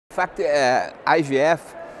In fact, IGF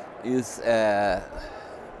is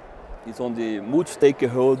on the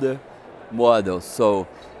multi-stakeholder model. So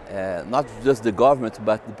not just the government,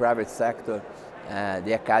 but the private sector,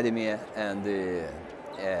 the academia, and the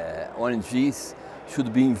ONGs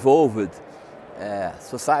should be involved.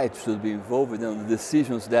 Society should be involved in the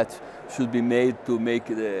decisions that should be made to make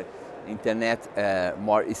the internet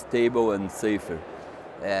more stable and safer.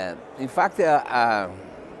 In fact, a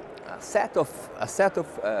set of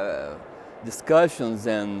discussions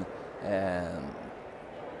and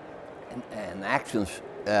actions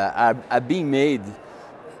are being made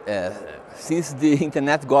since the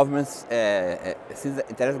internet government's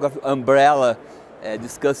umbrella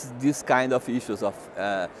discusses this kind of issues of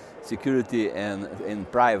security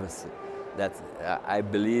and privacy. That I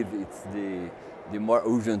believe it's the more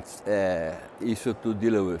urgent issue to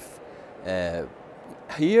deal with.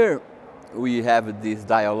 Here we have this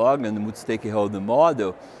dialogue and multi-stakeholder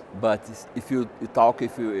model, but if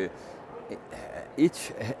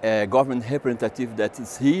each government representative that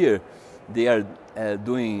is here, they are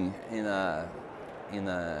doing in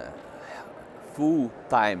a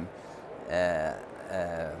full-time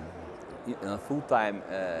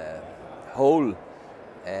whole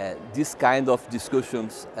this kind of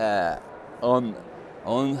discussions on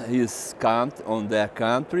their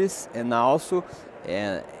countries, and also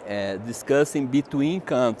discussing between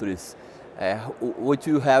countries what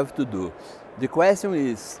you have to do. The question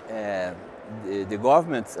is, the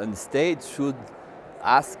governments and the states should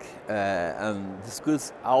ask and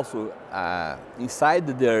discuss also inside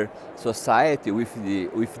their society with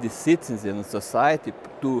the citizens in society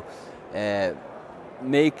to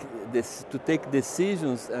take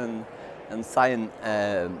decisions and sign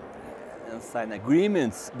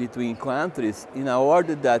agreements between countries in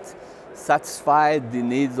order that satisfy the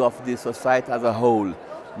needs of the society as a whole,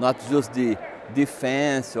 not just the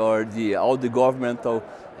defense or all the governmental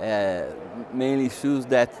main issues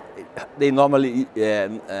that they normally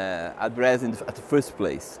address at the first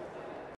place.